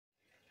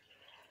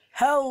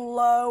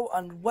Hello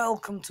and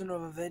welcome to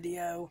another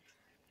video.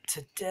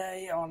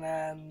 Today on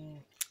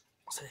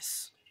what's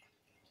this?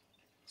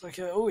 It's like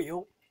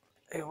ew,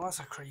 that's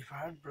a creeper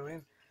head,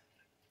 brilliant.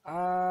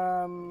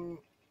 1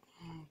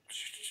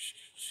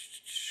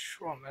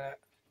 minute.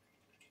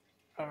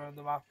 I don't know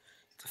the map.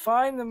 To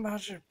find the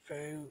magic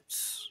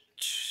boots.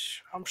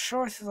 I'm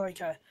sure it's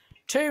like a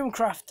Tomb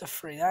Crafter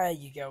 3. There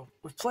you go.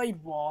 We've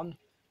played 1,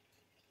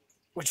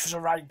 which was a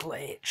right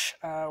glitch.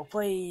 We'll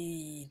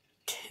play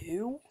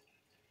 2.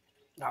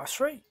 Now it's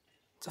 3.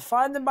 To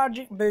find the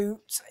magic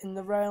boots in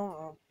the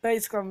realm.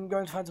 Basically, I'm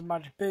going to find the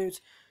magic boots.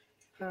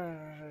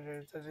 There's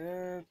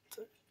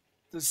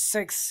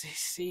 6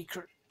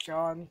 secret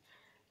gone.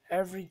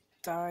 Every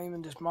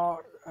diamond is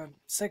marked.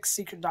 6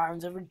 secret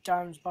diamonds. Every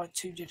diamond is marked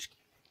 2-digit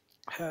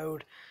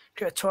code.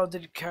 Get a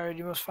 12-digit code.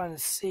 You must find the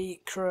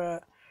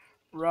secret.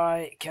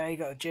 Right. Okay.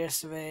 Got a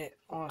gist of it.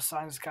 All the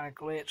signs kind of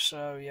glitch.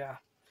 So yeah.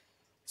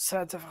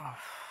 Set of.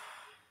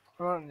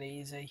 Not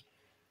easy.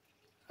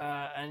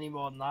 Any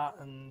more than that,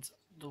 and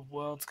the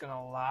world's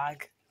gonna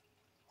lag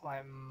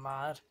like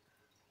mad.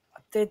 I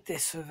did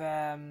this with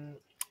the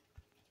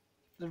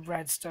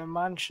Redstone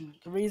Mansion.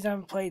 The reason I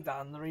haven't played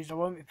that and the reason I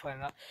won't be playing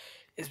that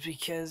is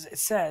because it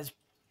says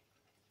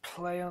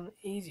play on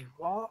easy.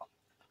 What?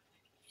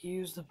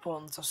 Use the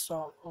button to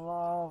stop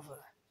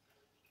lava.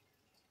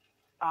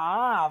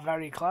 Ah,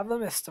 very clever,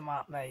 Mr.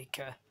 Map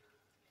Maker.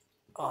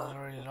 Oh, there's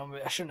already a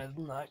zombie. I shouldn't have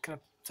done that. Can I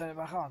turn it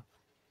back on?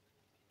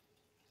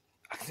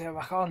 I can turn it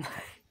back on.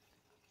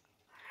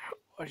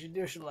 What I should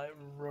do, I should like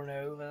run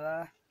over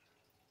there,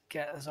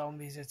 get the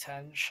zombie's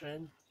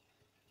attention,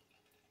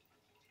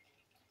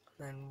 and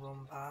then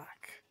run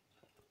back,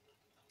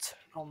 turn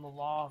on the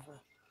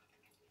lava.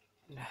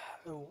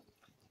 No,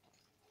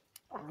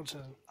 there's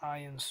an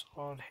iron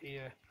sword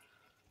here,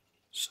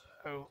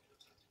 so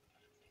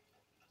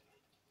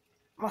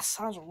my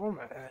sounds are wrong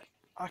with it.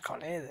 I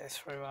can't hear this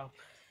very well.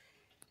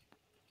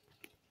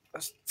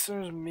 As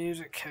soon as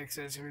music kicks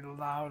in, it's going to be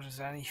loud as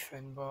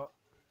anything, but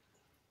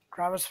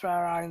grab a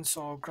spare iron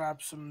sword,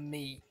 grab some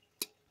meat,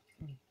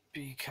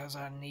 because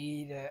I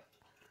need it.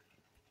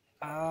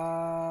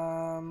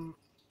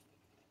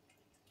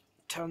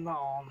 Turn that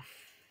on.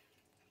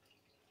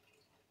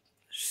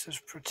 It says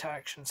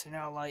protection, so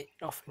now like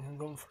nothing can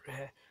come through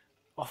here.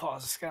 I thought it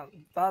was a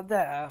skeleton. That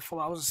there, I thought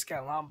that was a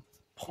skeleton. I'm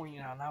pointing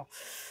out now.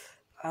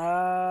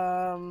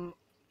 Oh.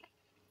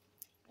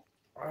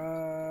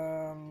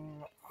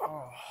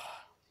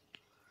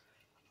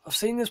 I've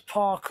seen this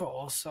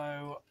parkour,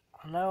 so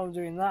I know I'm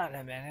doing that in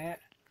a minute.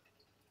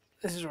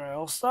 This is where it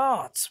all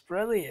starts.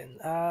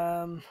 Brilliant.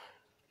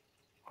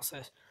 What's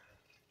this?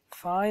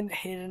 Find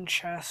hidden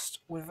chest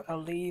with a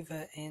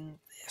lever in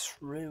this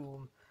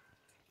room.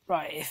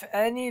 Right, if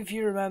any of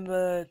you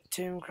remember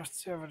Tomb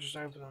Crafter 2, I've just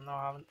opened it, no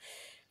I haven't.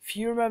 If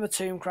you remember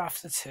Tomb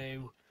Crafter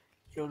 2,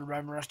 you'll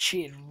remember I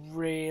cheated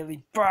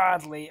really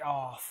badly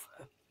off.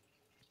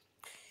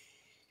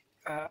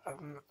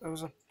 There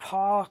was a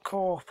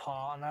parkour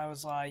part, and I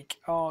was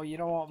like, oh, you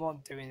know what, I'm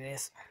not doing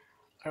this.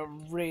 I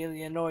got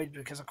really annoyed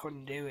because I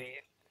couldn't do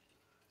it.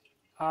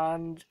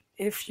 And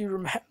if you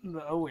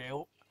remember,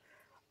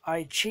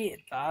 I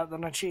cheated that,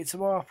 then I cheated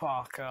some more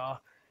parkour,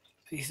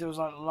 because it was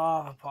like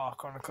lava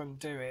parkour and I couldn't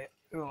do it.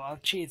 I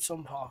cheated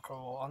some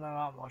parkour, I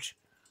know that much.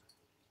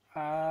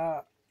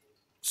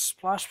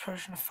 Splash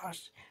potion of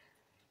fast.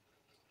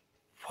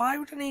 Why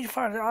would I need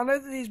fire? I know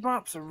that these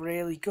maps are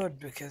really good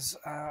because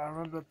I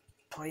remember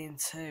playing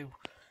 2.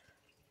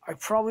 I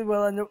probably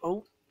will end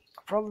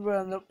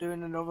up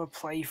doing another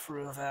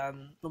playthrough of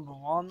number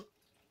 1.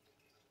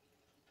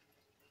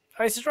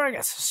 I used to try and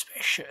get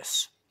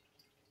suspicious.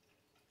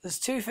 There's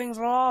 2 things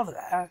on lava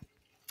there.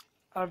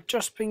 I've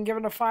just been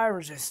given a fire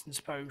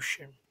resistance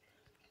potion.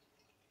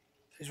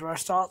 This is where I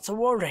start to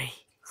worry.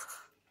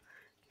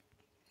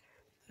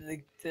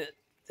 This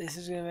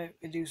is going to make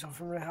me do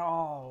something really.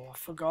 Oh, I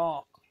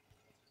forgot.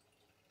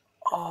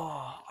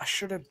 Oh, I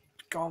should have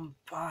gone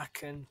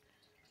back and.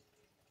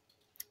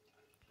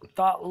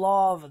 That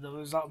lava, there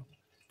was that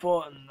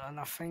button,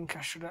 and I think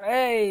I should have.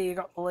 Hey, you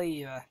got the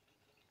lever.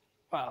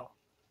 Well,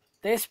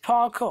 this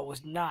parkour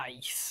was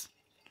nice.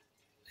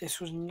 This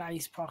was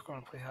nice parkour.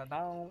 I'm putting her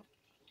down.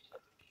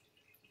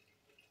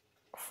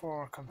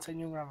 Before I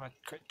continue, I'm gonna have a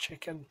quick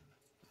chicken.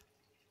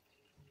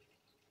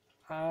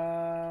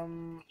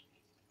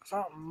 Is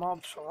that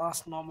mobs? Well,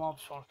 that's not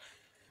mobs one.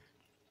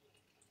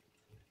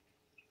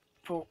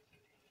 But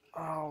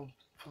oh,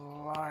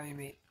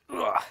 blimey!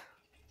 Ugh.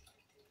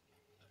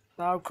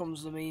 Now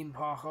comes the mean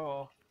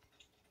parkour.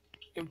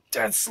 You're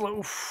dead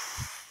slow.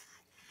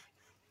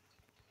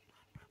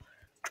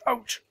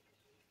 Crouch.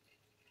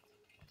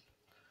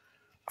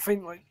 I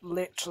think like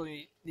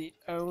literally the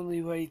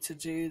only way to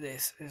do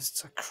this is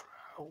to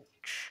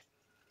crouch.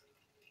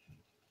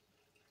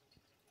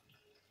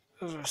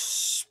 There's a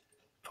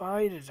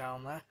spider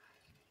down there.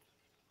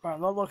 Right,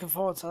 I'm not looking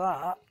forward to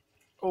that.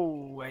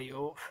 Oh, way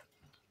up.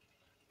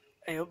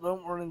 Hey up,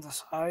 don't run into the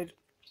side.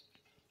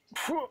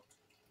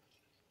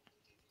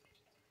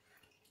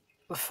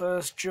 The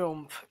first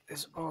jump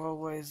is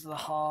always the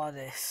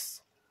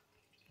hardest.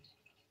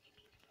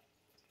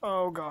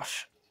 Oh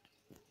gosh.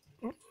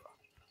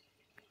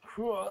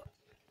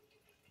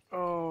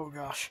 Oh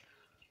gosh.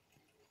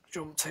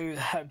 Jump to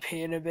that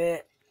being a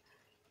bit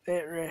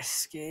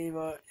risky,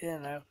 but you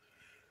know.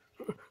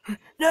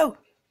 No!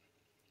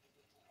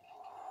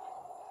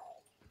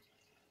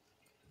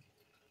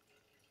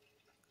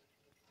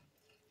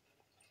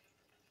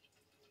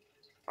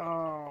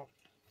 Oh.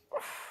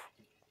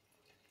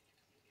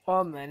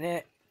 1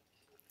 minute.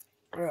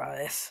 Look at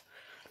this.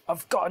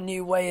 I've got a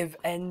new way of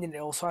ending it,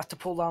 also I have to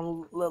pull down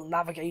a little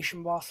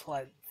navigation bar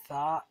like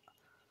that.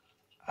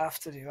 I have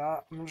to do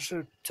that. I'm just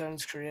going to turn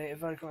to creative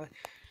very quickly.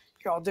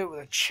 Gotta do it with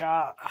a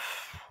chat.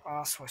 Oh,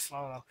 that's so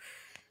slow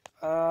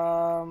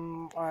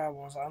though. Where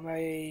was I?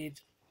 Made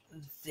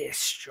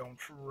this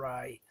jump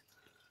right.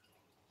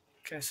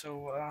 Okay,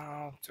 so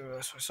I'll do it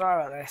this way.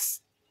 Sorry about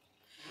this.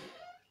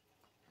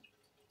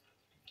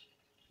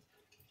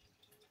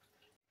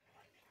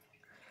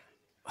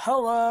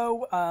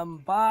 Hello, I'm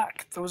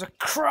back. There was a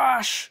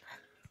crash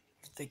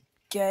with the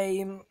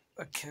game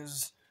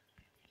because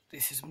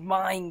this is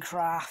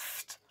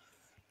Minecraft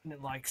and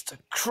it likes to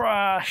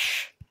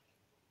crash.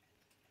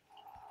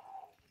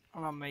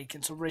 And I'm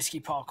making some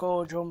risky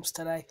parkour jumps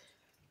today.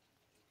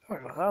 Oh,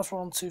 that's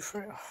 1, 2,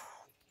 3.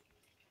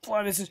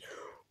 Boy, this is.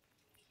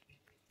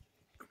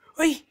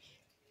 Wait!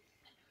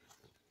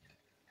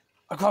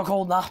 I got a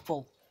golden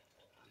apple.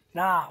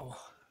 Now.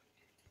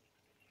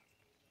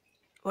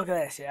 Look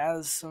at this, yeah,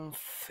 there's some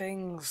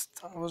things.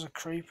 That was a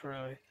creeper,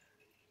 really.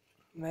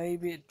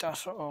 Maybe it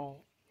does.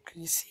 Oh, can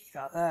you see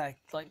that there?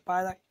 Like,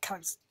 by that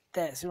cactus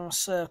there, see where a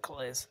circle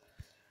is?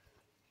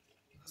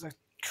 There's a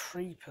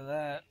creeper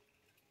there.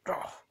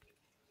 Oh.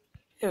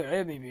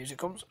 Here me music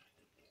comes.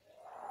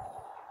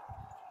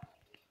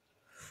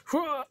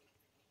 Oh,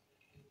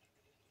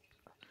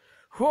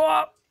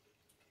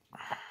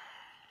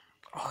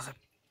 there's a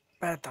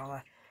bed down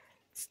there.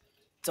 It's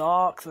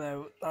dark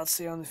though. That's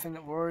the only thing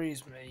that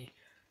worries me.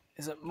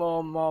 Is that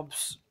more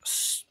mobs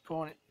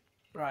spawning?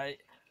 Right.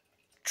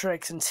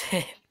 Tricks and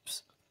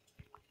tips.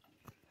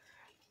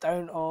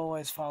 Don't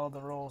always follow the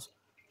rules.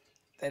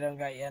 They don't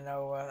get you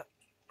nowhere.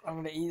 I'm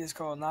gonna eat this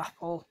golden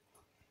apple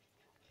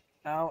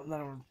now, and then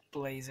I'll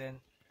blaze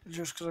in.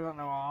 Just because I got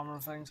no armor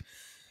and things.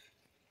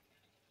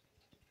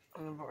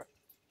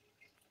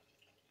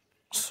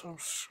 Some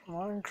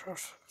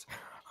Minecraft.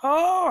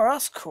 Oh,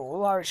 that's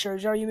cool. It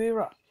shows you how you move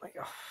around. Like,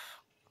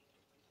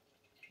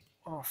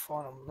 oh,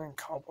 fun. I'm in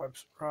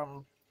cobwebs.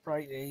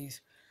 Break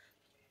these.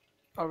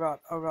 Oh god,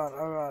 oh god,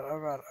 oh god, oh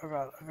god, oh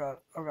god, oh god,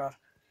 oh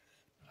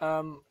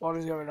god. What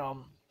is going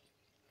on?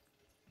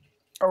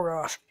 Oh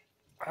gosh.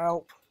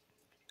 Help.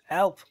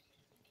 Help.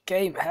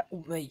 Game,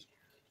 help me.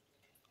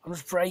 I'm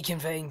just breaking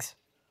things.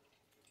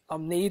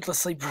 I'm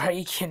needlessly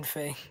breaking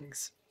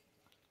things.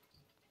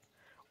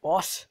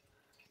 What?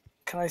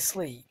 Can I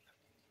sleep?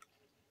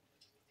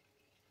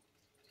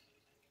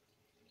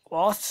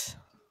 What?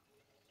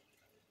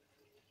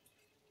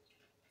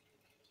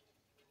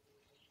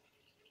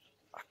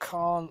 I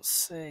can't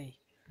see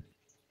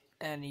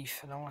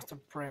anything. I'll have to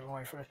break my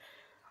way through it.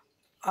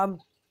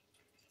 I'm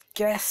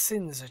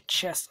guessing there's a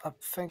chest. I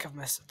think I've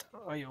missed it.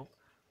 Oh, yo.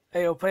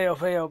 Hey up, hey up,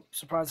 hey up.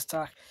 Surprise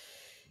attack.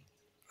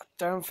 I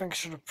don't think I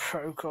should have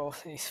broke all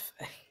these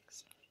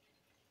things.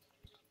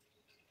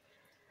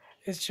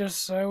 It's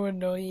just so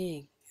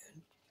annoying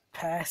and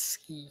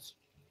pesky.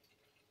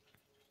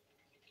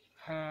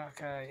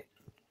 Okay.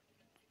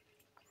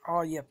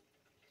 Oh, yeah.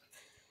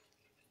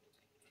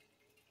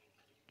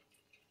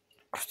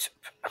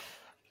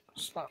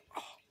 Slap.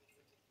 Oh.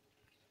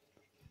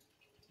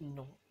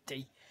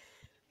 Naughty.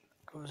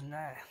 Goes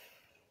now.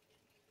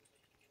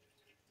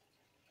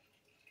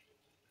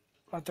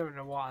 I don't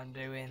know what I'm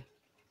doing.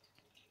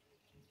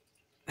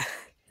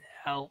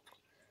 Help.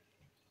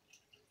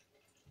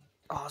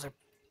 Oh, there's a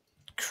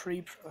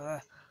creeper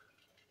there.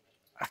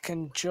 I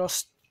can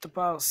just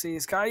about see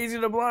this guy. Easy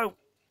to blow.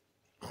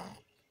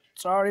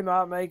 Sorry,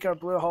 map maker. I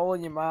blew a hole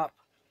in your map.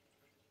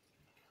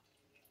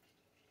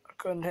 I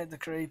couldn't hit the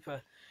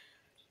creeper.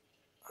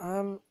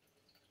 Oh,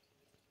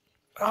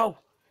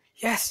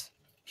 yes.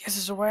 Yes,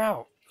 there's a way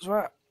out. There's a way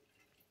out.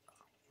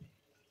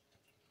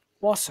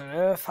 What on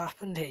earth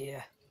happened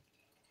here?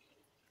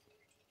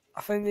 I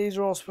think these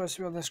are all supposed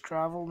to be on this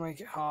gravel, make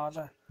it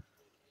harder.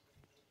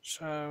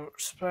 So,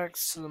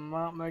 respects to the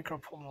map maker, I'll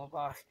put them all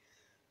back.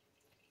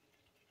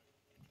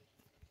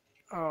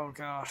 Oh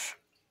gosh.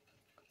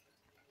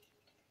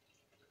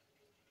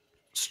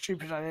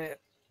 Stupid idea.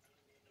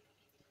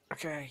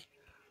 Okay.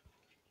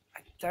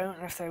 I don't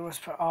know if they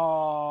whisper.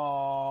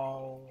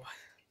 Oh.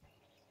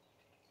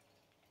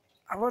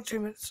 I've got 2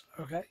 minutes.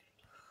 Okay.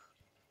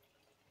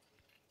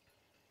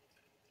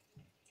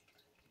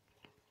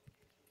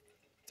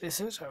 This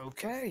is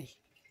okay.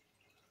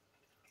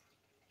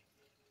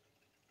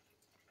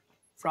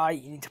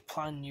 Right, you need to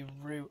plan your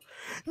route.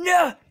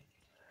 No!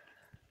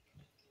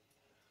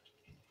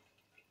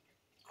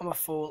 I'm a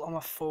fool, I'm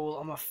a fool,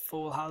 I'm a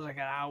fool. How do I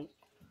get out?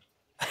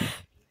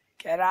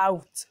 Get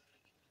out!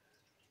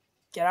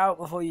 Get out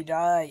before you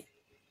die.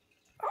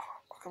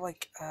 Oh,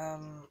 like,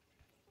 well,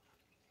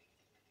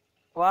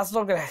 that's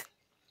not gonna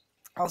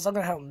I was not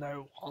gonna help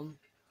no one.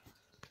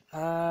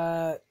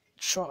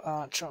 Shut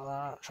that, shut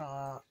that, shut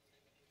that.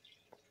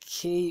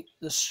 Keep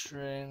the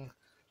string.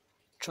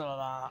 Shut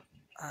that.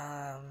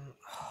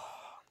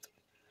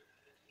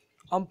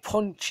 I'm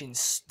punching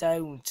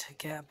stone to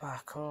get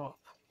back up.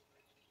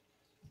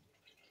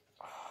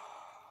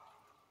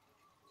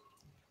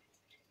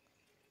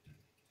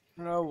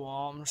 You know what?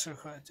 I'm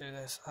just gonna do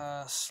this.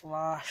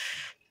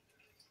 Slash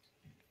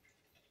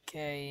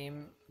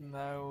game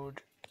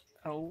mode.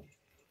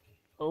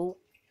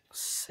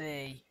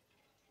 C.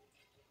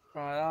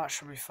 Right, that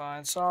should be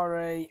fine.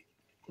 Sorry.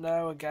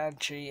 No, again,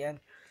 cheating.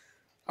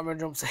 I'm gonna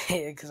jump to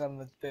here because I'm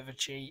a bit of a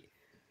cheat.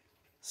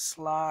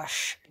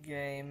 Slash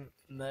game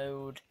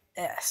mode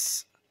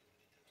S.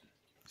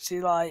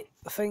 See, like,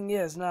 the thing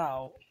is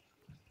now,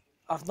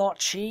 I've not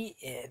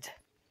cheated.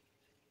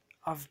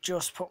 I've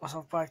just put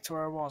myself back to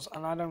where I was,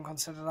 and I don't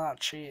consider that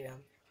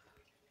cheating.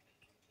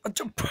 Let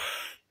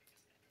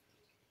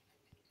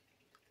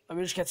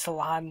me just get to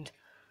land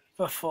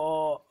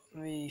before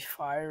the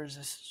fire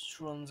resistance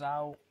runs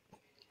out.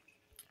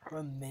 I have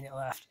a minute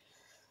left.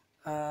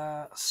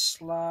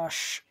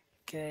 Slash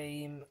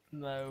game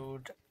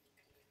mode.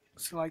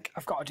 So, like,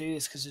 I've got to do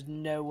this because there's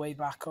no way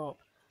back up.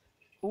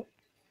 Oh,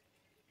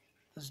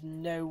 there's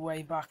no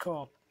way back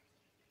up.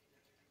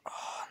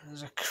 Oh,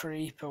 there's a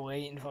creeper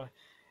waiting for me.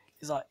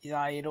 He's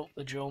eyeing up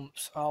the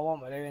jumps. Oh, what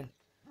am I doing?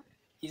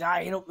 He's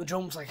eyeing up the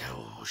jumps like,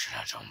 oh, should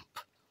I jump?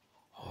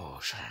 Oh,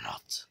 should I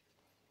not?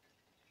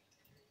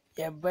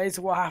 Yeah,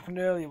 basically what happened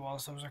earlier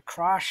was there was a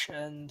crash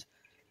and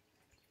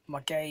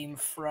my game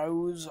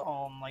froze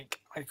on, like,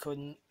 I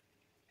couldn't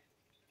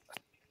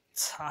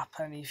tap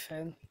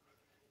anything.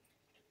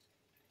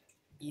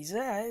 He's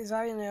there, he's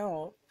eyeing it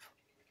up.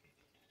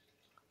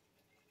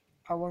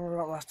 How long have we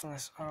got left on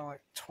this? Oh,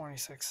 like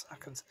 26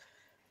 seconds.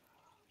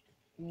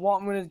 What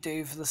I'm going to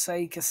do for the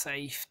sake of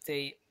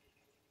safety,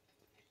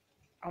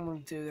 I'm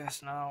going to do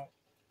this now.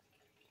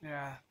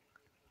 Yeah.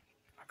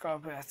 I've got a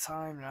bit of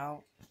time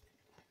now.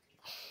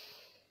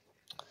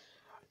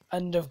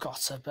 And I've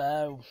got a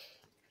bow.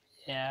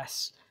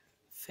 Yes.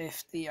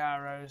 50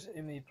 arrows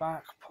in my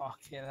back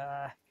pocket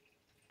there.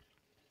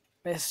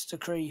 Mr.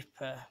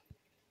 Creeper.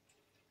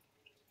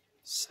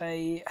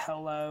 Say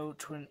hello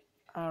to an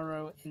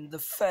arrow in the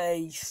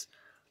face.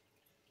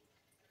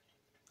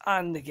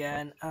 And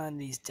again,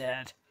 and he's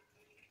dead.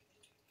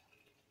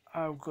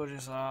 How good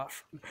is that?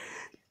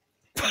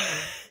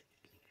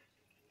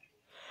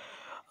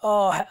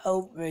 Oh,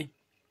 help me.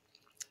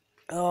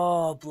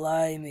 Oh,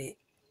 blimey.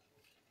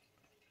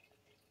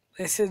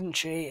 This isn't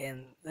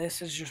cheating.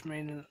 This is just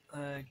meaning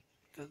that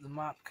the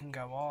map can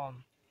go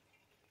on.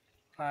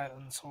 Right,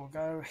 and so we'll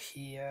go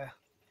here.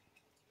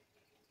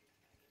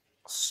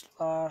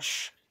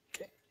 Slash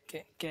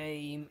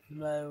game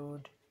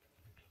mode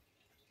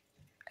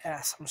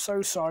S. I'm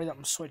so sorry that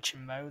I'm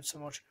switching mode so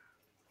much.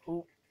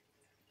 Oh.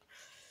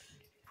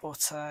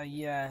 But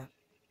yeah,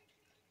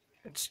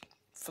 it's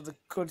for the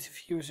good of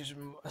you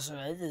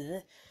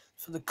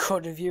for the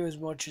good of you as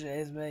much as it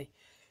is me.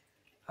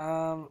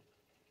 So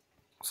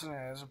yeah,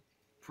 there's a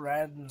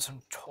bread and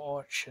some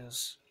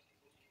torches.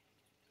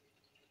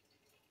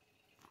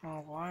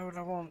 Oh, why would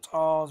I want?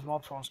 Oh, there's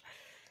mob spawns.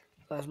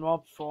 There's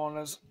mob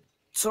spawners.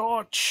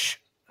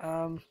 Torch.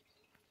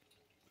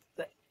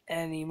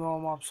 Any more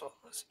mob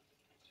spawners?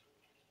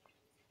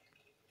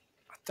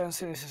 I don't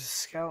see this as a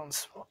skeleton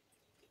spot.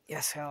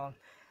 Yes, skeleton.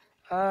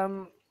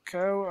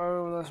 Go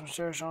over this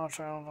mysterious armor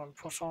trail and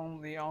put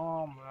on the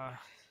armor.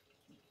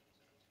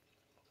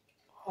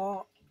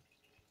 Oh.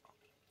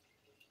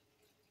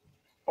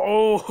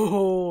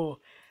 Oh!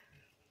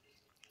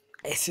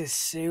 This is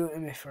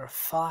suiting me for a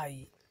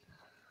fight.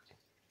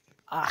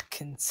 I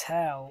can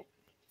tell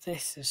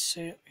this is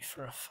suiting me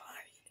for a fight.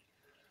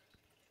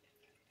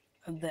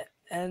 Are there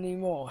any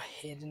more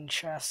hidden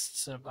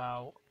chests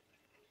about?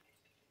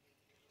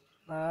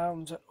 I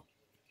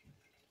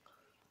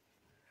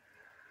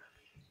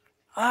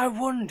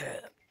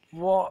wonder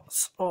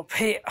what's up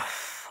here.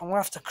 I'm gonna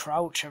have to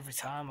crouch every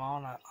time,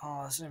 aren't I?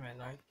 Oh, that's a bit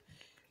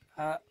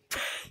annoying.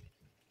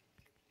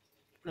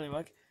 Really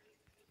like.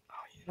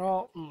 Oh, you know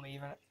what? I'm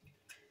leaving it.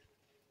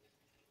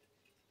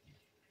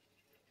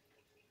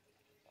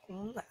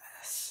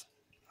 Unless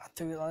I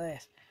do it like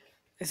this.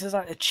 This is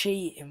like a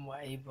cheating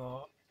way,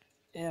 but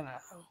you know,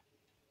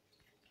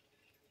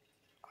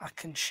 I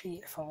can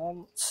cheat if I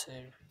want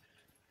to.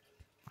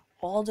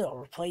 Or I'll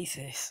replace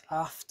this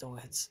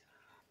afterwards,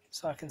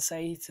 so I can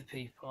say to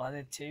people, I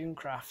did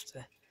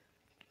Tooncrafter.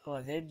 Oh,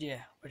 I did,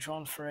 yeah. Which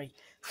one free?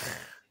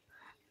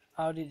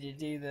 How did you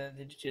do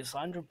did you do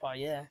slime jump bar?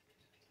 Yeah.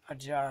 I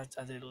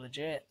did it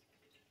legit.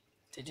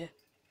 Did you?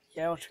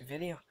 Yeah, watch my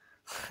video.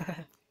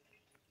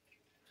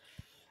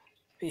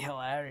 Be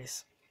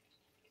hilarious.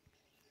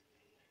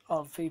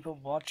 All the people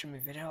watching my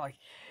video like,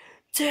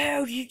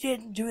 dude, you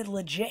didn't do it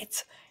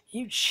legit.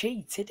 You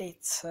cheated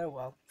it so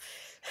well.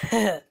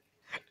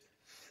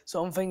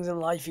 Some things in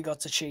life you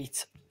got to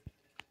cheat.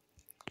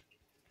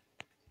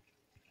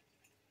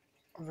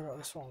 I've got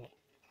this one.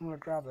 I'm gonna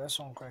grab this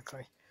one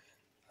quickly.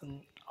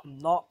 And I'm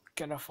not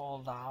gonna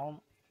fall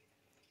down.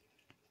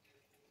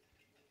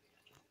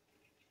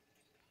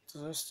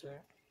 Does this do?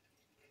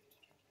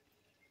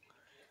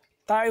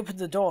 That opened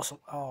the door.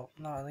 Oh,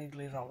 no, I need to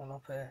leave that one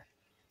up here.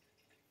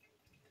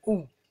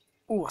 Ooh.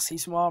 Ooh, I see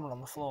some armour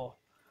on the floor.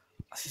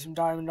 I see some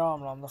diamond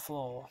armour on the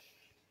floor.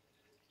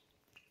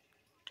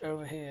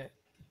 Over here.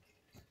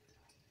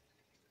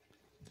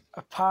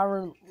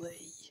 Apparently,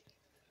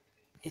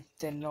 it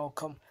did not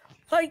come.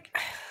 Like,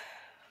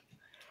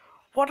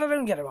 what I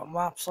don't get about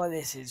maps like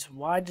this is,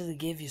 why do they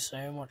give you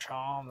so much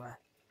armour?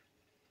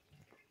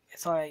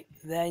 It's like,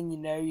 then you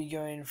know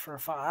you're going for a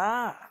fight.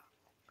 Ah!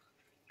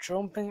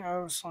 Jumping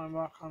over slime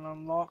block and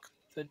unlock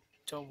the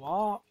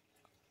door.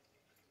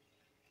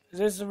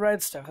 This is the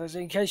red stuff.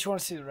 In case you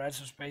want to see the red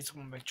stuff, it's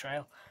basically one big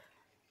trail.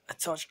 A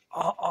touch.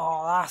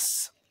 Oh,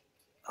 that's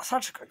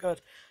actually quite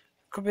good.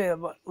 Could be a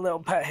little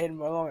bit hidden,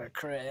 but I'm not going to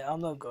create it.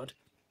 I'm no good.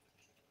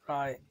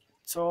 Right.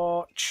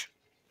 Torch.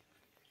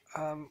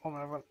 Oh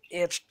my god.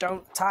 H,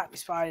 don't attack me,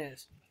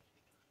 spiders.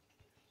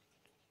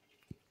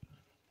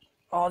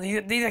 Oh,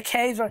 these are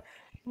caves. Right?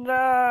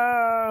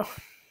 No.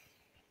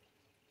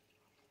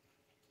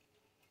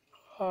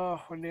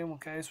 Oh, we're dealing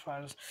with cave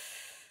spiders.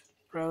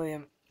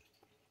 Brilliant.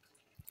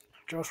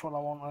 Just what I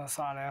want on a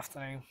Saturday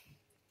afternoon.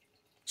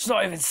 It's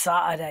not even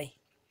Saturday.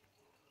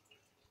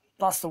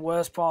 That's the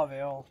worst part of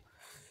it all.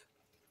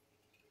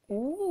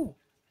 Ooh.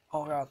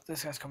 Oh god,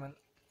 this guy's coming.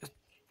 Just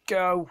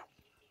go.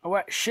 Oh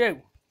wait, shoot.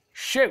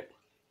 Shoot.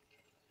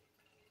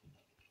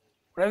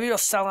 Whatever you're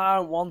selling, I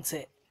don't want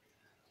it.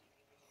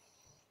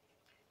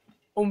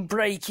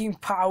 Unbreaking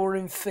power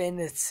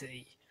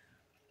infinity.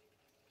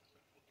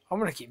 I'm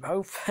gonna keep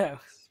both those.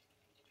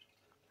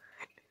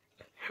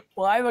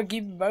 Why am I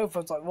keeping both? I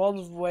was like,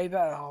 one's way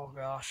better. Oh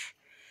gosh.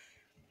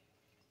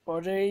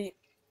 Buddy,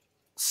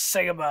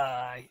 say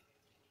goodbye.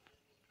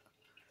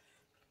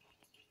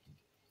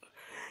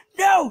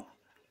 No!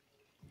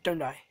 Don't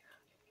die.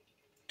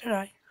 Don't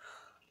die.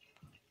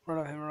 Run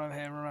over here, run over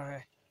here, run over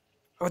here.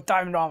 I've got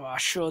diamond armor, I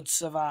should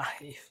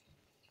survive.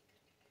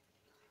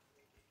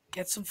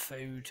 Get some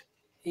food.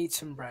 Eat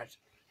some bread.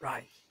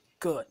 Right,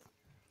 good.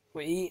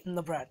 We're eating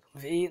the bread.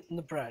 We've eaten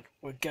the bread.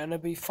 We're gonna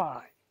be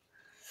fine.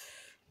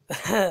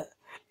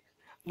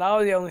 Now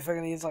the only thing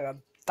I need is like a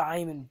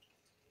diamond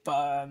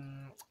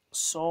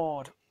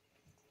sword.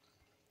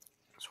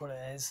 That's what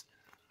it is.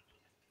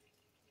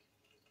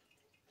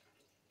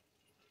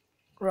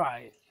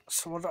 Right.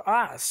 So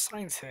what?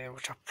 Signs here,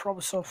 which I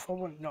probably so far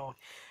wouldn't know.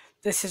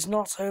 This is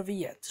not over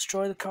yet.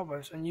 Destroy the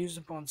cobwebs and use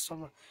the bond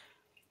summer.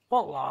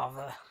 What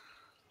lava?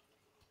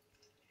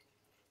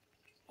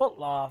 What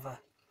lava?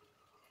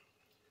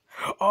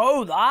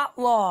 Oh, that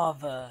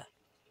lava.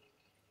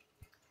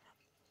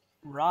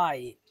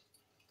 Right.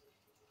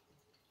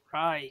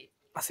 Right.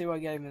 I see why I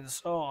gave me the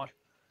sword.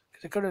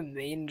 Because it could have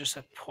been just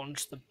to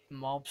punch the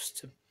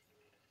mobs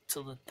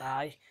till they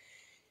die.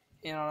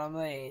 You know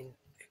what I mean?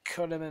 It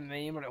could have been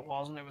mean, but it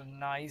wasn't. It was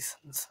nice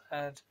and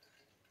said,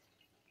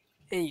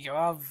 here you go,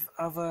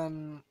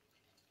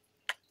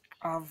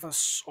 have a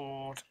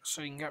sword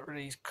so you can get rid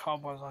of these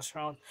cobwebs last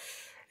round.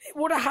 It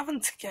would have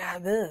happened to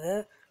get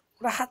there.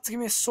 Would have had to give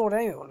me a sword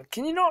anyway.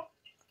 Can you not?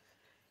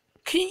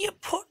 Can you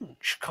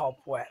punch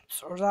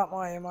cobwebs? Or is that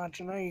my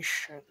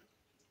imagination?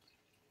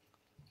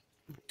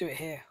 Do it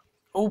here.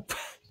 Oop!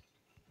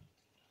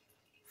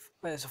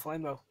 There's a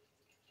flame bow.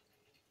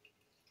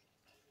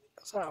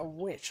 Is that a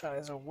witch? That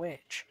is a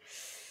witch.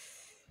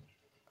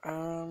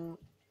 Oh,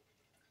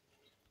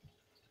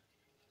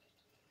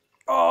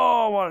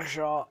 what a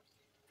shot.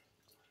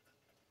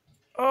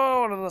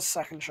 Oh, what a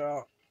second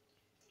shot.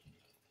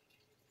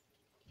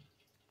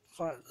 It's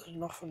like there's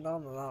nothing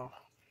down there now.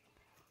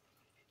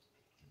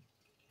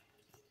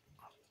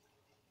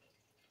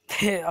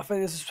 I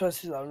think this is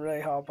supposed to be like a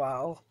really hard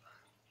battle.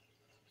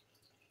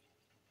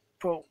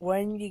 But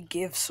when you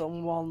give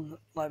someone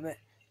like me...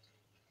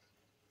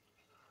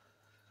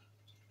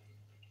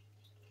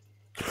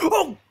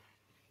 Oh!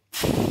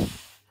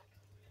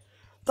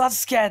 That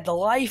scared the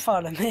life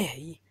out of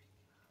me.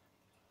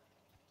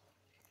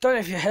 Don't know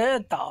if you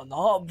heard that or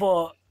not,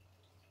 but...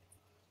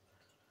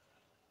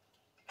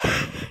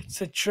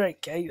 It's a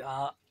trick, ain't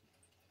that?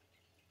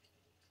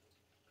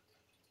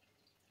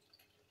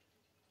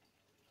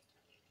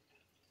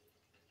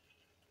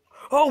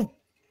 Oh!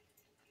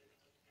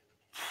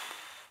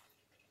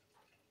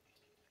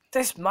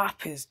 This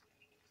map is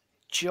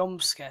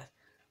jump scare.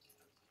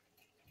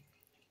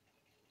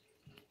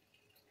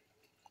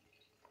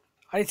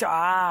 I need to...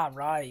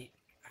 right.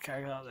 Okay,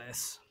 I got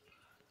this.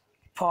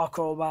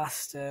 Parkour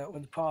master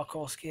with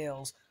parkour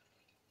skills.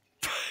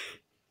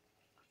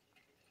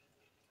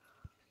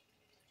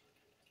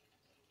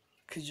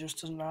 Because he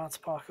just doesn't know how to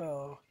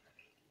parkour.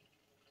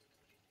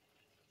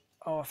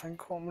 Oh, I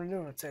think what I'm going to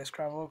do is take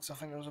Scrabble because I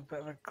think there was a bit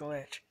of a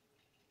glitch.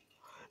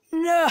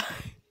 No!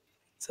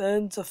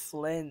 Turn to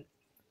flint.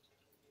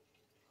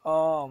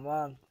 Oh,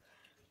 man.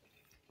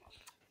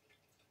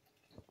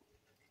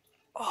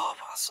 Oh,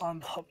 pass on,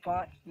 pop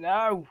back.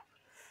 No!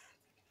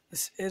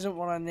 This isn't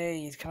what I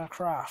need. Can I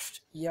craft?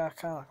 Yeah, I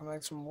can. I can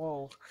make some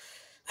wool.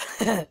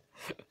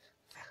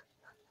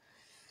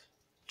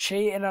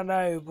 Cheating, I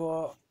know,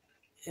 but,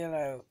 you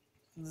know,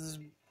 there's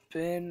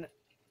been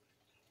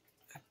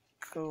a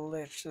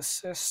glitch. The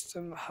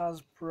system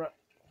has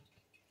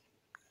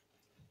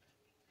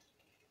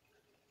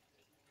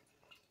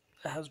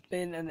there has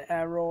been an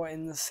error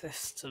in the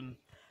system.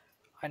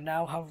 I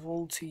now have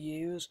wool to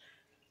use,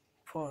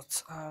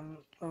 but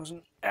there was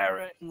an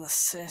error in the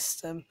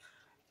system.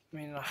 I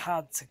mean, I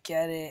had to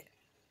get it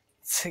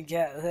to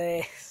get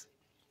this.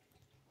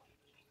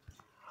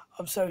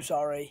 I'm so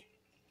sorry.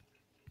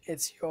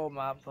 It's your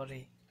map,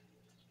 buddy.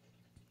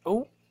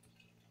 Oh!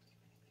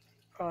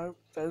 Oh,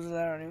 there's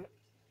there anyway.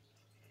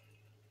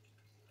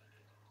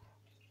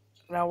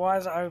 Now, why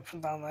is it open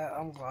down there?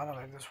 I'm glad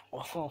I made this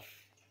wall.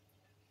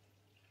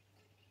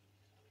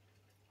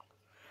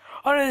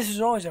 Oh no, this is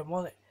always open,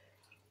 wasn't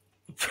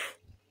it?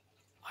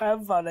 I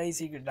haven't found any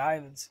secret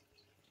diamonds.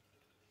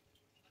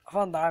 I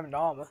found diamond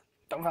armor.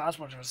 Don't think that's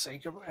much of a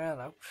secret, but yeah,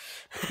 no.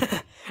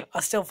 I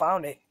still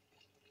found it.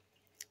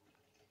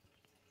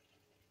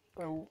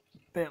 A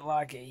bit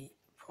laggy,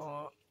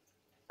 but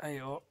hey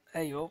up,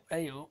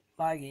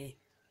 laggy.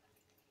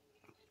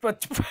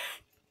 But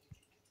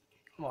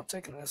I'm not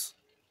taking this.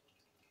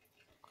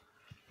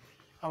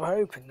 I'm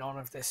hoping none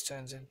of this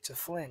turns into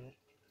flint.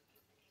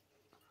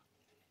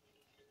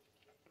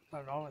 No,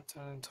 none of it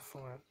turns into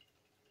flint.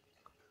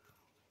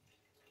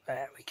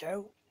 There we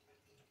go.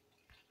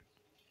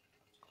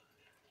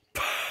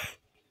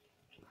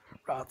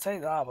 Right, I'll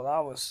take that, but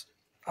that was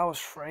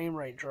frame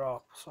rate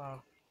drop,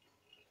 so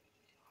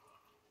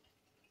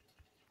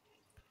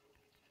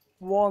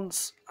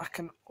once I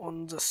can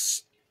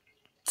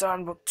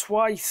understand, but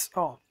twice,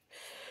 oh,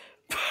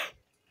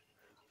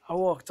 I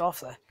walked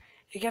off there.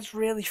 It gets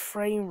really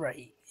frame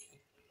rate.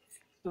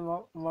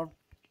 My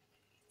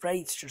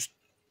rates just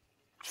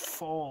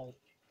fall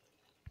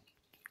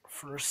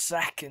for a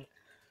second.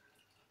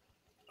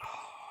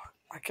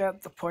 I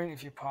get the point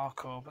of your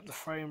parkour, but the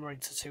frame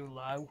rates are too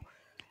low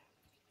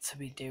to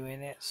be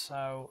doing it,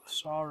 so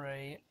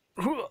sorry.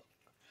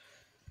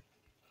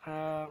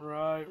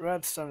 Right,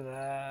 redstone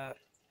there.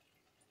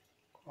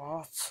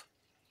 What?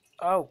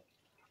 Oh.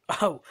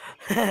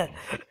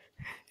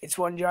 It's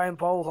one giant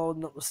pole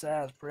holding up the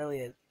stairs.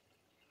 Brilliant.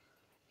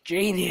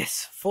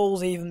 Genius.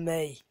 Fools even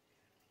me.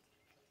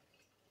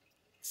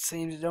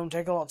 Seems it don't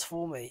take a lot to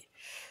fool me.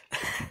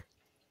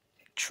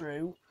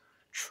 True.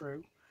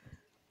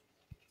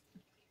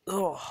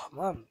 Oh,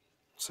 man.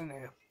 What's in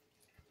here?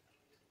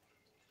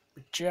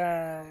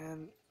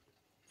 Giant.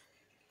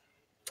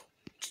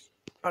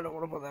 I don't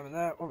want to put them in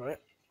there. One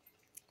minute.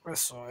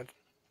 This side.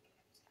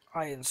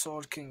 Iron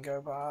sword can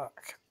go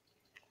back.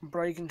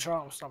 Breaking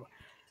charm stomach.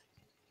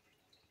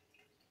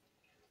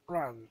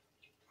 Right.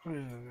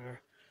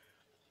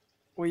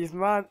 We've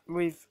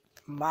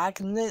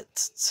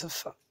magnet to.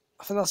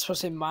 I think that's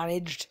supposed to be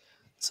managed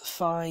to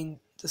find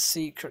the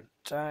secret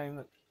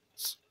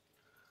diamonds.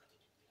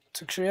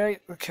 To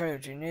create the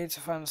code, you need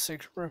to find the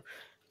secret room.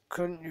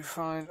 Couldn't you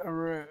find a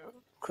room?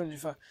 Couldn't you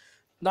find?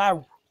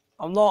 No,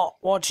 I'm not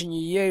watching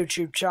your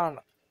YouTube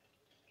channel.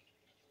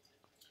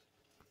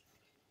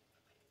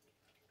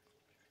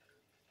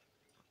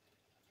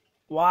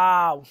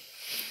 Wow.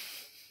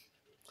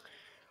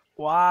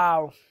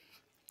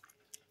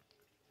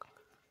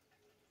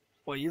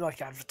 Well, you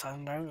like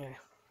advertising, don't you?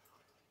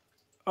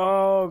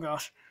 Oh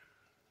gosh.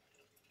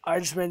 I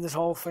just made this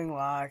whole thing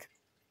lag.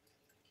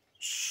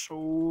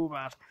 So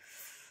bad.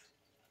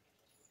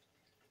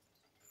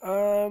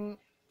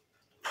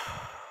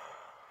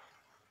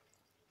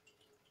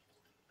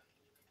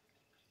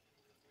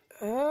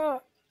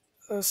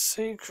 A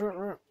secret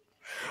room.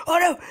 Oh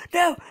no!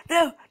 No!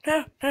 No!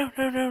 No! No!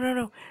 No! No!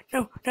 No!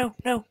 No! No!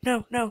 No!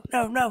 No! No! No!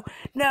 No! No!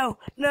 No!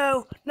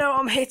 No! No!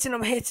 I'm hitting!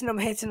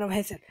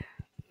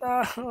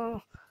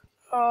 Oh!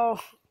 Oh!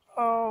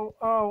 Oh!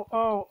 Oh! Oh!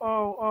 Oh!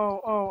 Oh!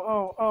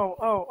 Oh! Oh!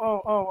 Oh!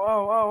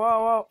 Oh! Oh!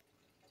 Oh!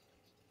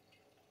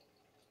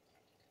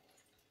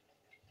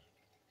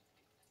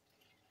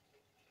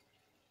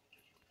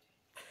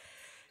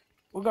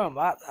 We're going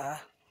back there.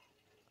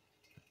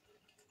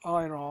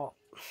 I know.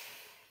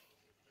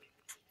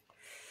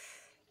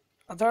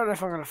 I don't know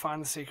if I'm going to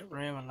find the secret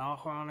room or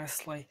not,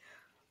 honestly.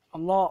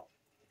 I'm not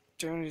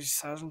doing as he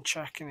says and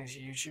checking his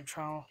YouTube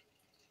channel.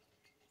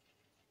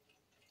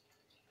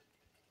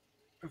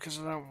 Because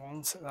I don't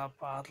want it that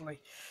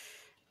badly.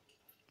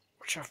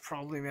 Which I've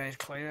probably made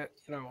clear.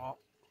 You know what?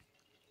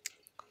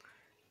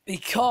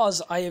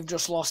 Because I have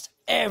just lost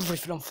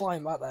everything, I'm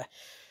flying back there.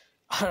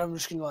 I'm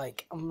just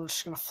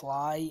gonna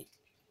fly.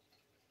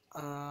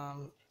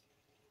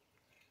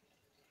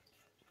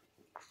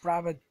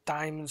 Grab a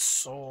diamond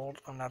sword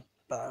and a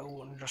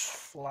bow and just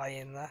fly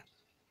in there.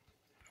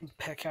 And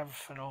pick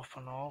everything up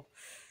and all.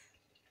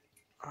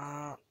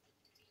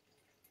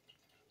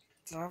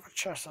 Did I have a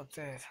chest? I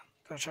did.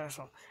 Did I chest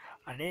one?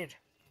 I did.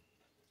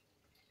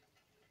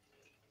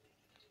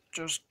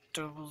 Just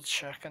double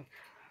checking.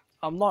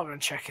 I'm not going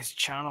to check his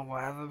channel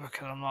whatever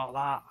because I'm not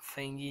that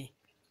thingy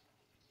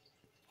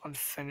on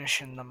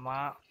finishing the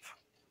map.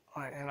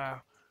 Like, you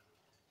know,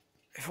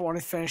 if I want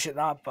to finish it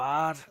that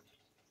bad,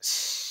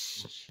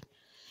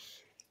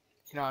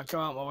 you know, I go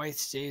out my way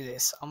to do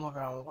this. I'm not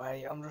going out my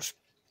way. I'm just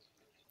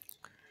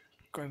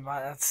going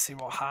back there to see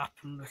what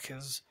happened,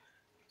 because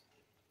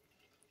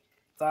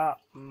that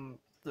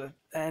the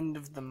end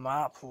of the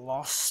map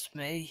lost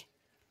me.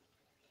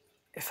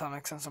 If that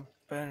makes sense, I'm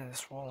burning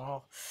this wall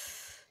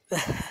off.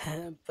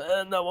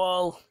 Burn the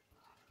wall.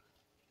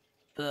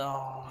 But,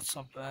 oh, it's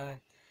not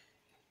burning.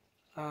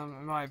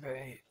 It might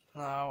be.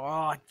 No,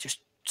 oh, just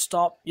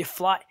stop.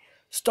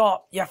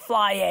 Stop, you're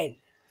flying.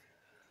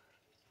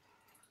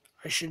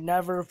 I should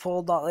never have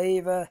pulled that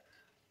lever.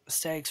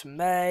 Mistakes were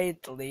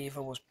made. The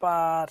lever was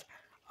bad.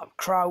 I'm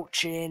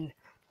crouching.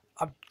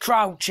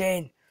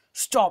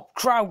 Stop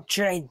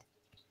crouching.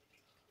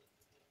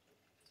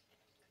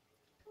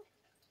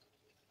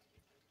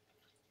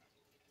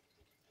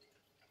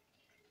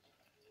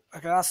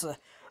 Okay,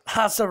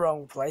 that's the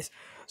wrong place.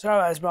 So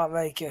anyways, Matt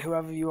Maker,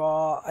 whoever you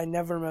are, I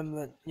never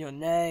remember your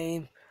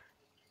name.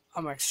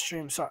 I'm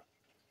extreme sorry.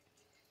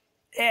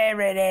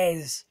 Here it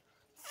is.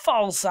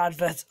 False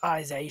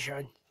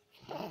advertisement.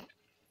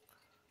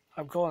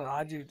 I'm calling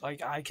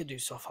it. I could do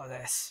stuff like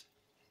this.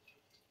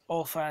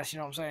 All fairness, you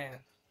know what I'm saying?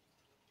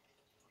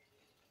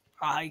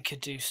 I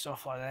could do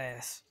stuff like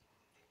this.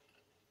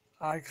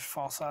 I could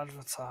false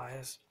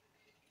advertise.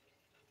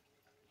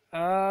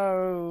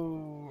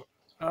 Oh,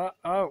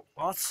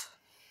 what?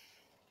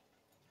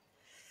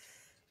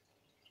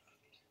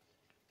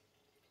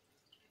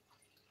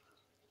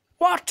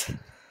 What?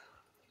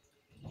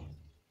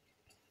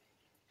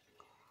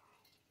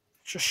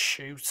 Just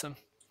shoot him.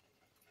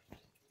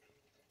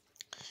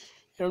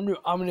 You know,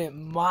 I'm gonna hit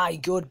my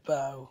good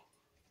bow.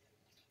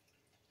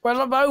 Where's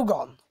my bow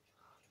gone?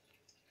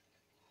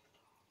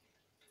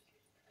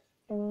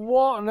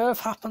 What on earth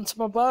happened to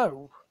my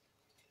bow?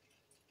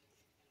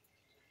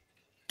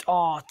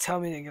 Oh, tell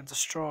me it didn't get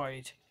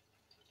destroyed.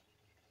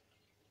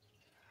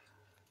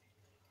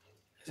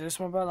 Is this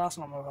my bow? That's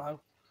not my bow.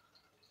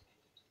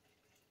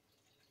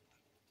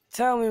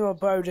 Tell me my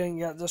bow didn't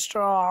get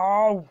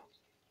destroyed.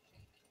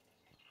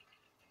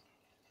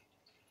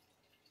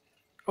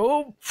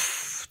 Oh,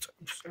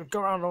 go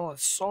around all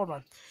this sword,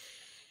 man.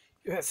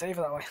 You hit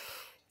safer that way.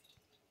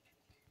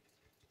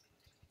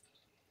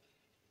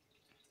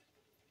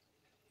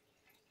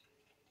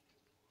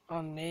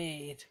 I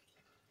need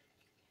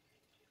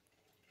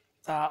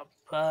that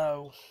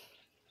bow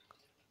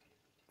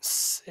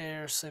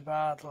seriously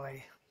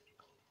badly.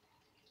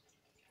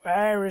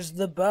 Where is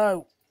the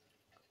bow?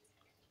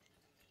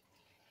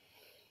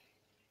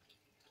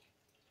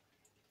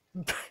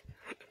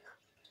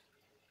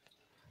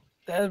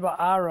 There's my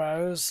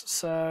arrows,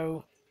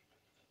 so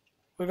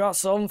we got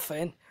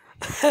something.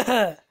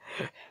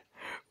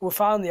 We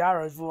found the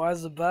arrows, but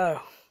where's the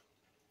bow?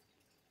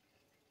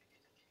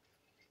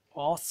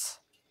 What?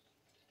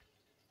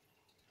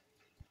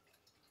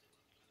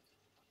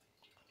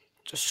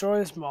 Destroy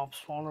this mob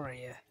spawner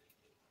here,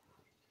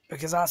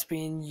 because that's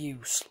being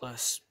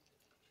useless.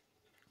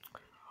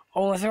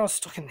 Oh, I think I was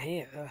stuck in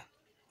here.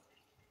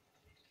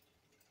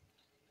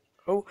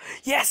 Oh,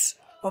 yes!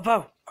 My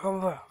bow! I got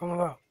my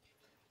bow.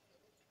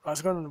 I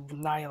was going to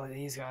annihilate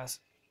these guys.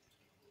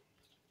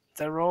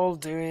 They're all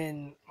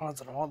doing... I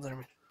don't know what they're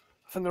doing.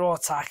 I think they're all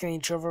attacking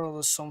each other, or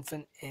there's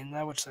something in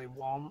there which they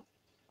want.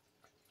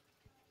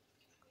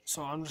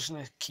 So I'm just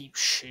going to keep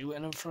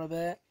shooting them for a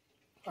bit.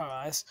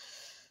 Alright.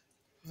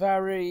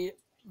 Very,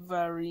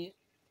 very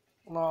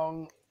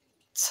long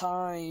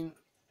time.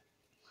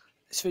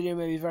 This video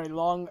may be very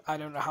long. I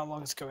don't know how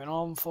long it's going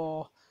on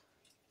for.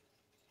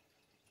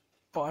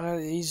 But I know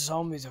that these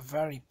zombies are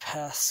very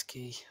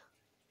pesky.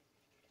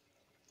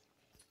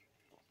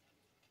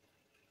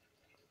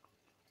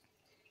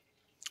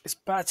 It's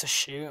better to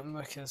shoot them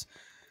because...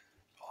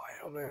 Oh,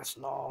 I don't think it's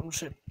not. I'm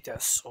just going to get a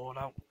sword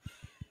out.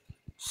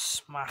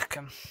 Smack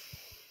them.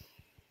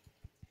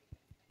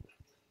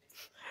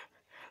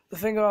 The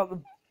thing about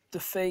the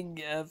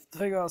thing about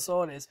the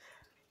sword is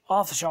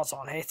half the shots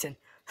aren't hitting.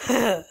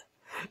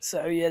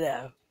 So, you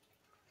know,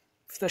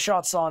 if the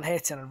shots aren't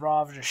hitting, I'd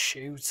rather just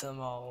shoot them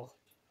all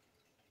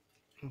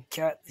and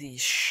get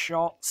these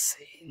shots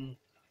in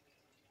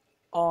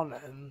on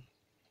them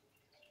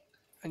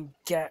and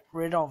get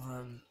rid of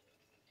them,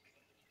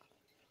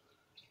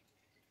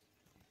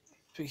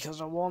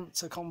 because I want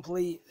to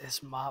complete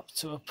this map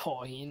to a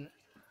point,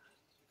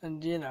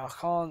 and you know, I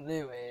can't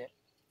do it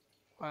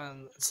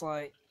when it's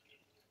like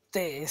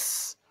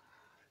this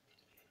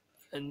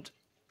and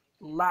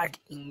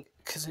lagging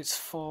because it's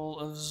full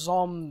of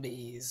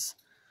zombies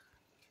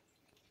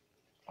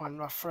when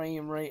my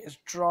frame rate is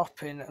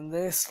dropping, and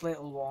this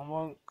little one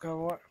won't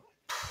go.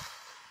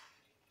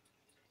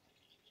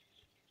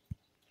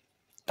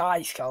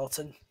 Die,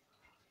 skeleton.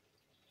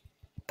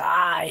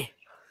 Die.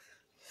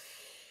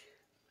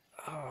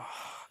 Oh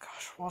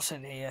gosh, what's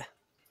in here?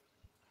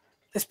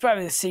 This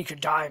probably the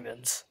secret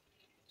diamonds.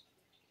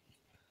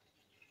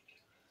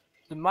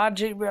 The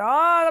magic boots.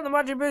 I got the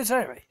magic boots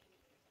anyway.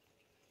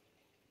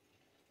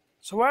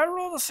 So where are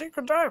all the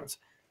secret diamonds?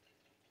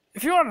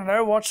 If you want to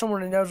know, watch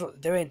someone who knows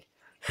what they're doing.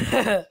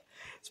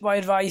 It's my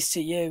advice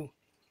to you.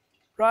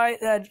 Right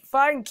then,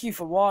 thank you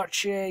for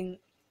watching.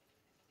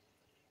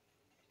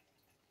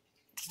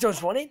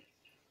 Just wanting.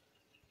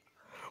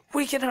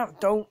 We can have,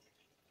 don't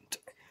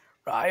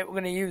Right, we're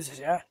going to use it,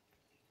 yeah?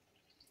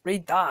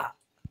 Read that.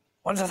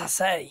 What does that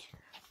say?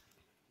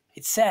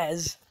 It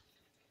says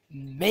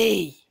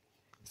me.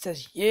 It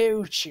says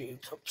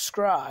YouTube,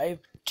 subscribe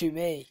to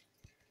me.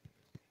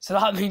 So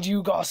that means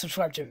you got to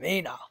subscribe to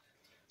me now.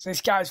 So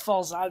this guy's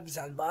false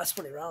advertising, but that's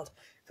pretty round.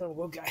 He's a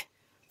good guy.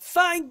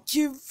 Thank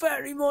you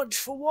very much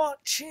for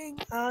watching,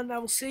 and I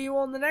will see you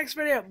on the next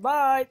video.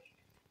 Bye.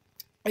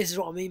 This is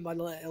what I mean by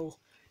the little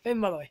thing,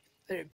 by the way.